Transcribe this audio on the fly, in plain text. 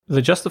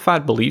The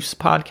Justified Beliefs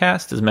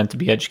podcast is meant to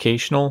be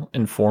educational,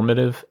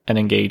 informative, and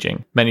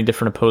engaging. Many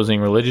different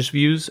opposing religious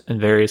views and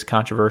various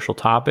controversial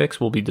topics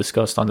will be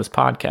discussed on this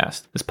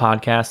podcast. This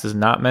podcast is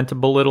not meant to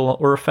belittle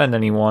or offend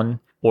anyone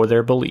or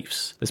their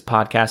beliefs. This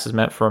podcast is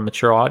meant for a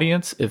mature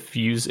audience. If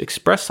views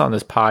expressed on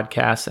this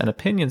podcast and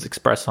opinions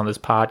expressed on this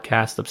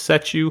podcast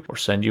upset you or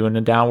send you in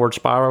a downward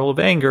spiral of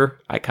anger,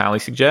 I kindly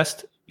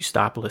suggest you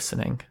stop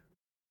listening.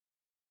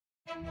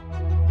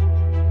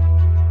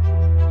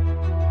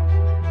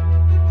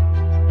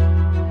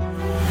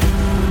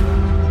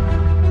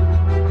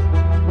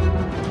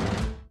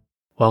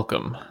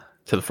 Welcome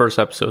to the first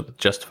episode of the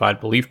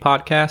Justified Belief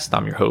podcast.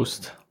 I'm your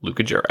host,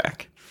 Luka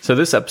Jurak. So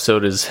this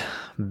episode is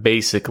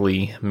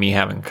basically me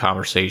having a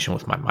conversation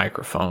with my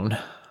microphone,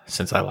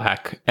 since I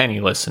lack any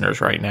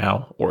listeners right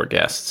now or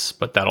guests,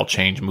 but that'll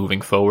change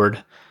moving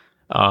forward.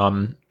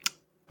 I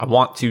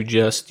want to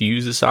just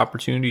use this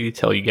opportunity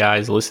to tell you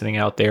guys listening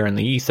out there in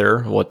the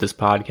ether what this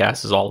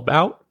podcast is all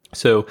about.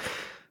 So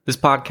this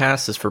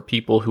podcast is for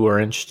people who are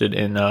interested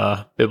in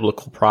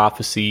biblical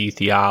prophecy,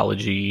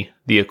 theology,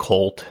 the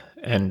occult,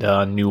 and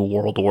New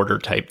World Order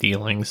type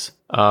dealings.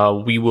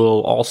 We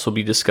will also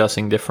be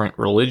discussing different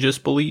religious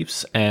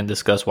beliefs and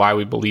discuss why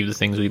we believe the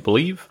things we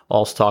believe. I'll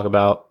also talk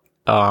about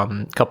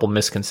a couple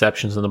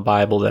misconceptions in the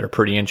Bible that are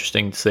pretty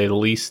interesting to say the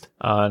least.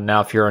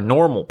 Now, if you're a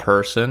normal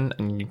person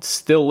and you're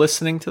still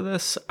listening to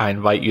this, I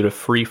invite you to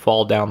free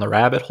fall down the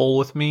rabbit hole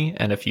with me.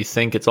 And if you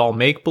think it's all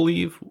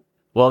make-believe,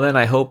 well then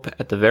I hope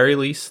at the very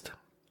least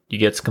you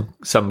get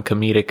some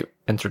comedic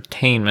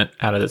entertainment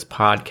out of this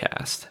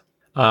podcast.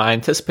 I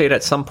anticipate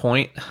at some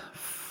point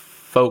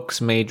folks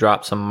may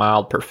drop some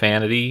mild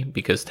profanity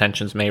because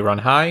tensions may run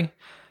high.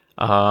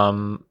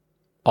 All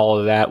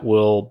of that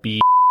will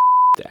be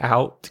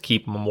out to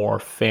keep a more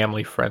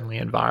family-friendly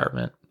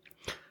environment.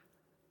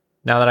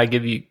 Now that I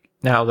gave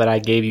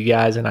you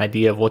guys an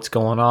idea of what's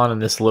going on in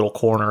this little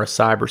corner of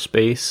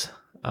cyberspace,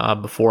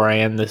 before I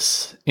end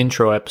this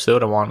intro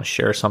episode, I want to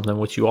share something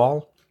with you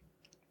all.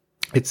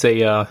 It's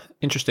a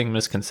interesting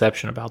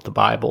misconception about the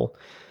Bible.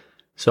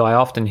 So I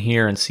often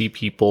hear and see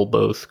people,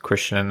 both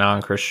Christian and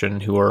non-Christian,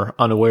 who are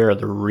unaware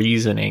of the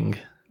reasoning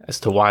as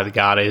to why the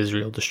God of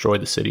Israel destroyed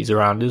the cities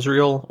around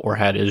Israel or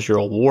had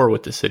Israel war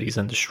with the cities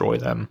and destroy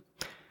them.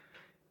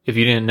 If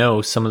you didn't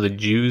know, some of the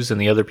Jews and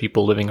the other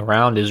people living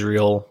around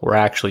Israel were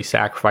actually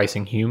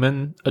sacrificing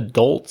human,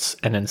 adults,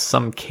 and in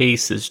some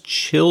cases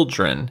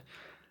children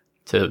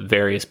to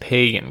various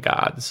pagan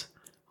gods.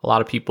 A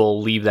lot of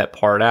people leave that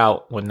part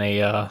out when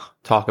they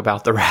talk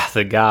about the wrath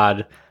of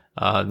God.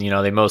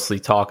 They mostly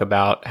talk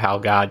about how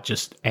God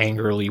just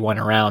angrily went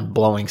around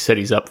blowing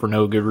cities up for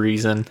no good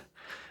reason,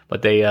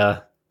 but they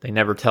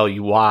never tell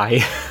you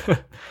why.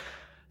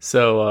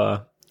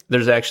 So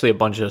there's actually a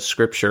bunch of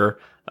scripture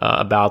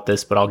about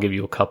this, but I'll give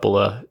you a couple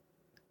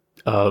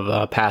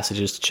of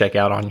passages to check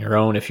out on your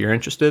own if you're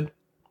interested.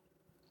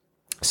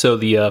 So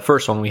the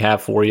first one we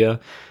have for you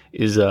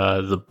is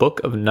the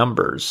book of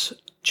Numbers,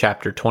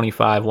 chapter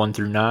 25, 1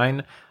 through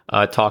 9.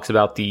 Talks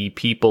about the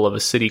people of a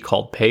city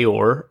called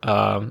Peor,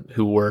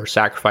 who were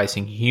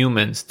sacrificing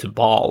humans to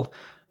Baal.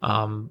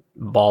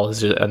 Baal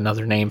is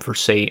another name for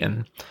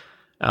Satan.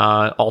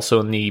 Also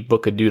in the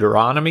book of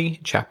Deuteronomy,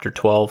 chapter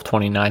 12,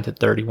 29 to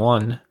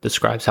 31,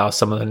 describes how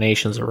some of the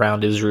nations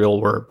around Israel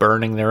were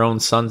burning their own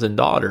sons and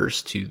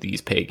daughters to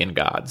these pagan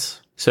gods.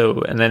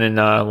 So, and then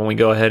when we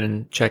go ahead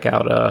and check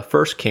out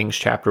 1 Kings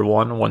chapter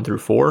 1, 1 through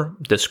 4,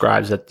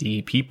 describes that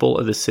the people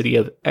of the city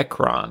of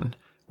Ekron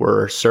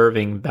were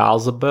serving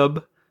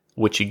Baalzebub,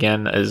 which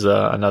again is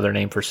another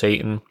name for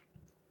Satan.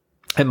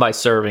 And by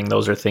serving,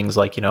 those are things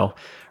like,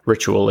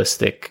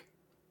 ritualistic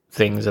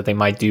things that they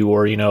might do,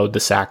 or, the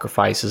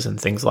sacrifices and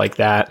things like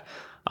that.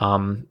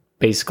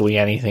 Basically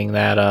anything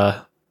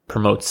that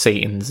promotes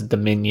Satan's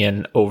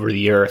dominion over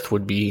the earth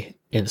would be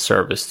in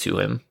service to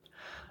him.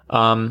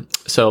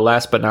 So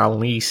last but not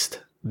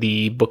least,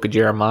 the book of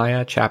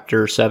Jeremiah,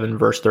 chapter 7,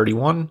 verse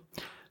 31.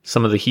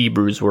 Some of the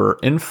Hebrews were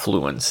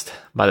influenced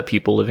by the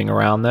people living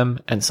around them,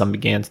 and some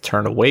began to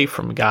turn away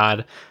from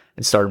God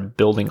and started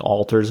building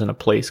altars in a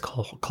place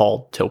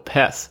called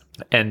Topeth.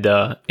 And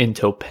in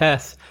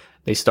Topeth,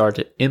 they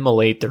started to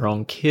immolate their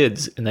own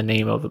kids in the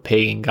name of a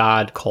pagan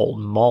god called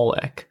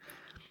Molech.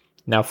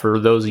 Now, for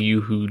those of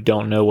you who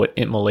don't know what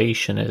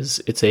immolation is,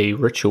 it's a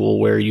ritual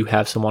where you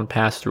have someone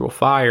pass through a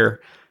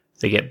fire,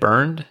 they get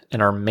burned,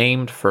 and are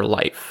maimed for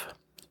life.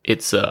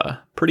 It's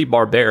pretty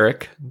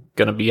barbaric,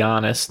 gonna be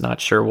honest.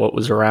 Not sure what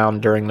was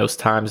around during those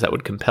times that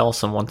would compel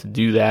someone to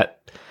do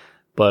that,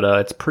 but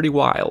it's pretty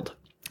wild.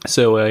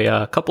 So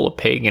a couple of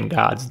pagan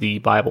gods the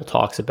Bible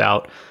talks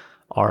about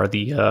are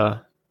the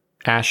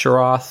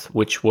Asheroth,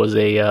 which was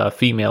a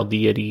female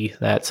deity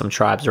that some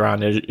tribes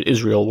around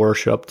Israel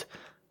worshipped.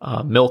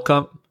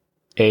 Milcom,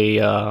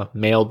 a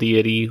male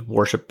deity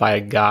worshipped by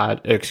a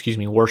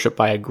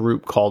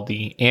group called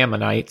the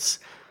Ammonites.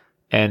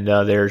 And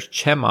there's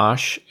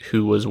Chemosh,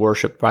 who was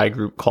worshipped by a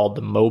group called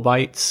the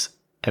Moabites.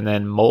 And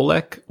then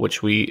Molech,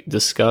 which we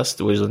discussed,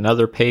 was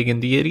another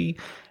pagan deity.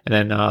 And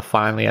then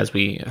finally, as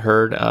we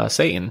heard,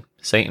 Satan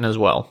as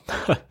well.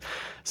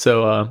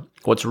 So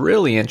what's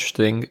really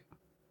interesting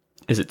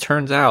is it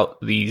turns out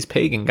these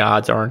pagan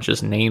gods aren't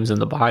just names in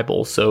the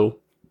Bible. So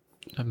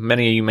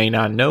many of you may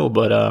not know,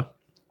 but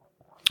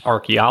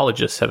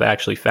archaeologists have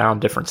actually found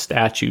different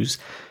statues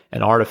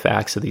and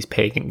artifacts of these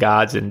pagan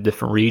gods in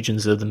different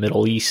regions of the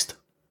Middle East.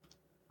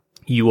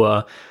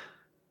 You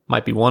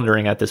might be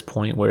wondering at this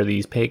point where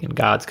these pagan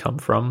gods come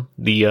from.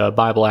 The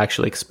Bible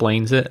actually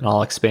explains it, and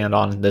I'll expand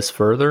on this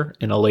further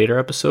in a later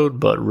episode,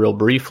 but real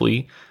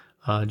briefly,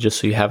 just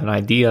so you have an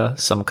idea,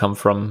 some come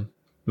from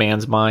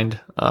man's mind,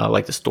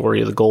 like the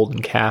story of the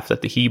golden calf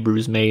that the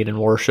Hebrews made and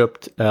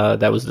worshipped,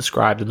 that was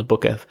described in the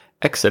book of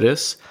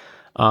Exodus.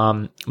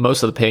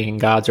 Most of the pagan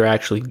gods are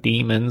actually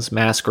demons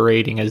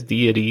masquerading as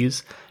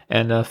deities,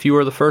 and a few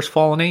are the first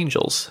fallen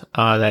angels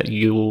that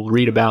you will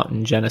read about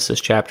in Genesis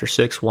chapter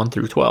 6, 1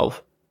 through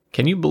 12.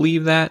 Can you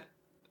believe that?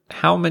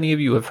 How many of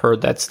you have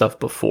heard that stuff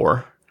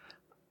before?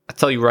 I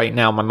tell you right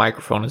now, my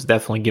microphone is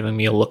definitely giving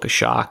me a look of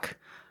shock.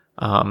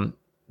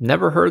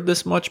 Never heard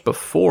this much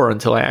before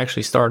until I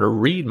actually started to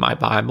read my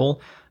Bible.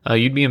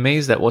 You'd be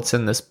amazed at what's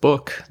in this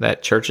book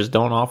that churches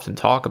don't often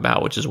talk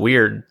about, which is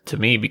weird to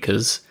me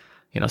because,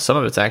 some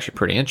of it's actually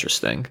pretty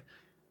interesting.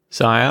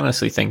 So I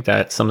honestly think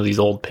that some of these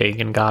old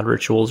pagan god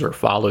rituals are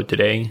followed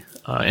today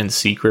in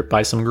secret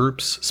by some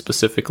groups,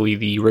 specifically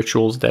the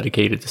rituals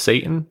dedicated to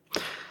Satan.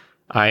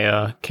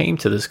 I came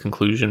to this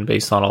conclusion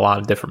based on a lot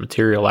of different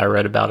material I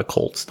read about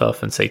occult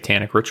stuff and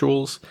satanic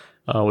rituals.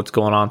 What's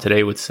going on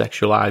today with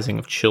sexualizing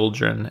of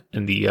children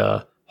and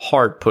the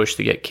hard push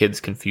to get kids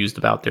confused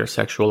about their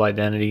sexual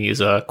identity is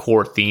a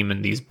core theme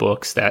in these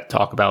books that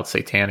talk about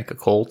satanic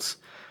occults.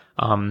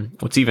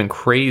 What's even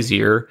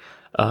crazier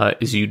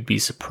is you'd be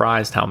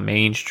surprised how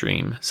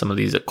mainstream some of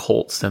these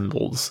occult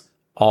symbols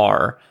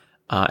are,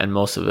 and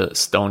most of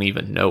us don't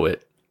even know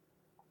it.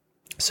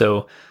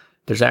 So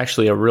there's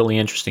actually a really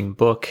interesting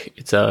book.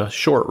 It's a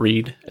short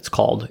read. It's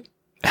called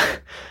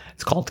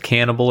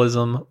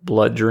Cannibalism,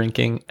 Blood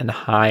Drinking, and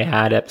High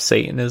Adept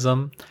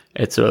Satanism.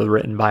 It's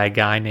written by a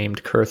guy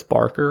named Kurth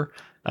Barker.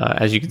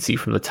 As you can see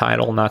from the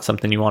title, not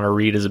something you want to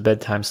read as a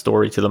bedtime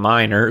story to the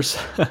minors.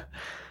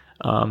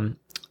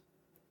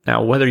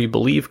 Now, whether you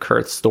believe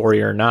Kurth's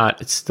story or not,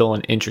 it's still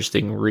an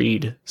interesting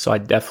read, so I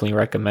definitely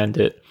recommend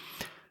it.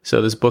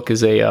 So this book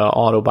is a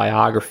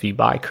autobiography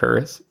by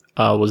Kurth,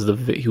 who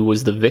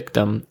was the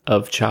victim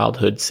of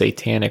childhood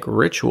satanic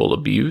ritual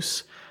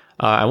abuse.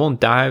 I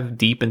won't dive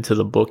deep into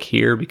the book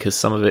here because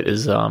some of it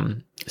is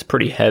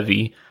pretty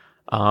heavy,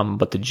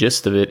 but the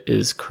gist of it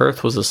is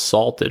Kurth was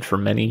assaulted for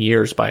many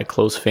years by a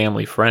close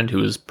family friend who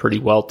was pretty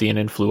wealthy and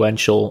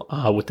influential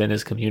within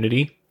his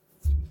community.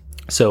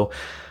 So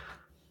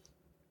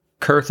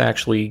Kurth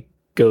actually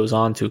goes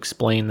on to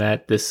explain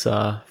that this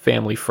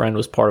family friend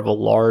was part of a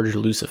large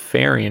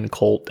Luciferian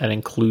cult that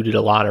included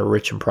a lot of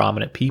rich and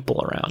prominent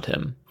people around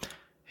him.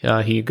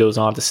 He goes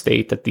on to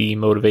state that the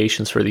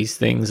motivations for these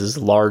things is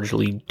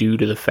largely due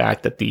to the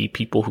fact that the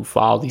people who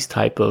follow these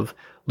type of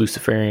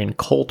Luciferian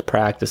cult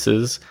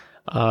practices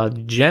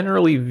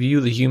generally view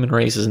the human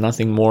race as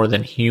nothing more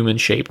than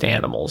human-shaped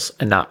animals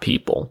and not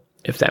people,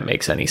 if that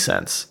makes any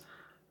sense.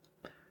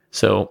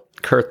 So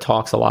Kurth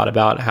talks a lot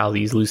about how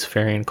these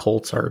Luciferian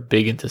cults are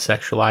big into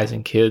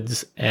sexualizing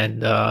kids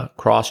and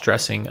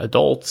cross-dressing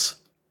adults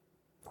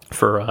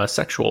for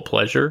sexual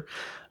pleasure.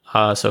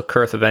 So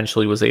Kurth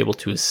eventually was able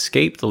to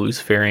escape the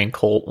Luciferian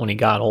cult when he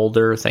got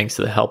older, thanks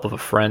to the help of a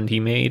friend he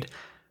made.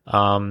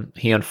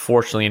 He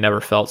unfortunately never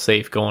felt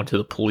safe going to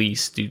the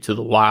police due to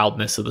the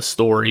wildness of the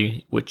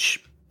story, which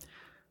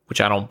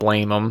I don't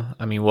blame him.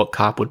 I mean, what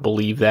cop would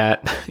believe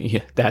that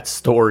that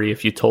story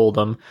if you told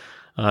them,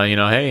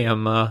 hey,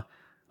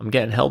 I'm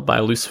getting held by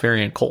a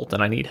Luciferian cult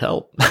and I need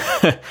help.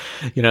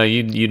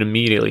 You'd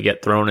immediately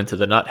get thrown into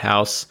the nut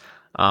house,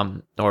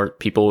 or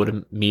people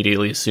would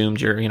immediately assume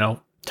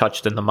you're,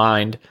 touched in the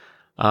mind.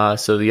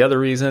 So the other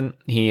reason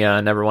he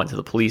never went to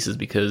the police is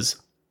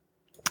because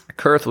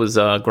Kurth was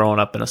growing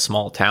up in a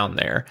small town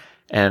there.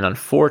 And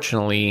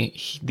unfortunately,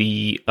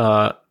 the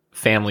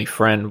family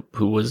friend,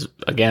 who was,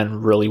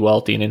 again, really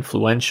wealthy and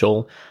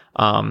influential,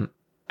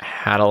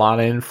 had a lot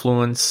of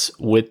influence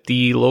with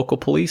the local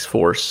police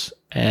force.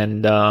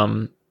 And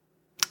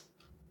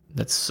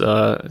it's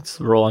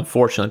real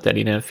unfortunate that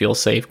he didn't feel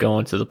safe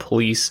going to the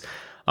police.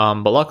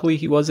 But luckily,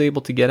 he was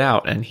able to get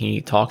out, and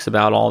he talks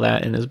about all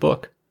that in his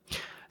book.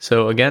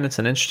 So again, it's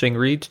an interesting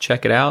read to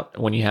check it out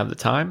when you have the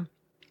time.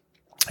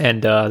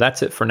 And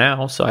that's it for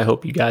now. So I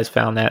hope you guys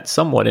found that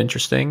somewhat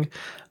interesting.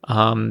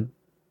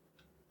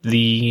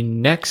 The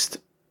next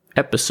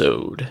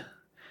episode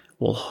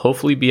will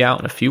hopefully be out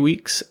in a few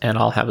weeks, and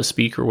I'll have a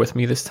speaker with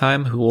me this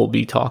time who will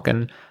be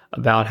talking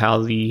about how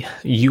the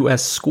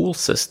U.S. school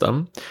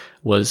system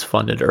was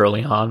funded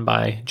early on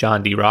by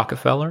John D.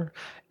 Rockefeller,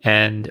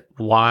 and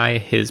why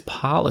his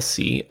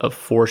policy of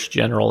forced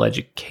general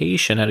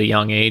education at a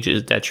young age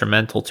is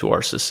detrimental to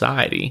our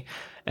society.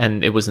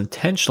 And it was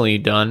intentionally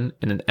done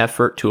in an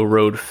effort to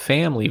erode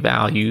family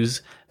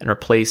values and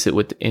replace it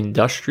with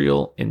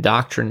industrial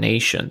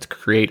indoctrination to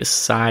create a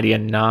society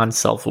of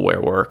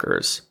non-self-aware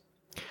workers.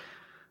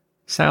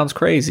 Sounds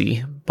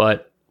crazy,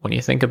 but when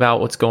you think about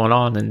what's going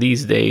on in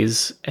these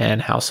days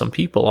and how some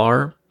people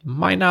are,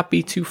 might not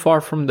be too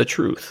far from the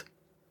truth.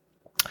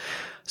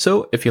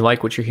 So if you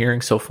like what you're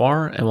hearing so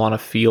far and want to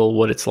feel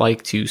what it's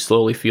like to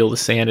slowly feel the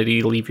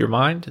sanity leave your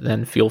mind,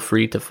 then feel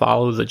free to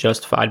follow the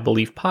Justified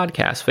Belief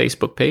Podcast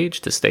Facebook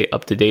page to stay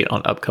up to date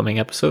on upcoming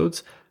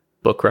episodes,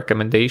 book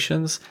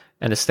recommendations,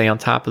 and to stay on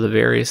top of the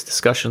various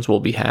discussions we'll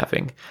be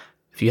having.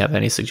 If you have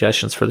any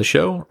suggestions for the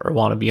show or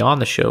want to be on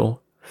the show,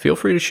 feel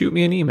free to shoot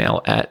me an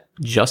email at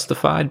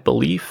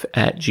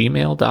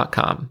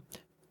justifiedbelief@gmail.com.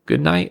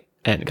 Good night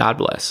and God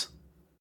bless.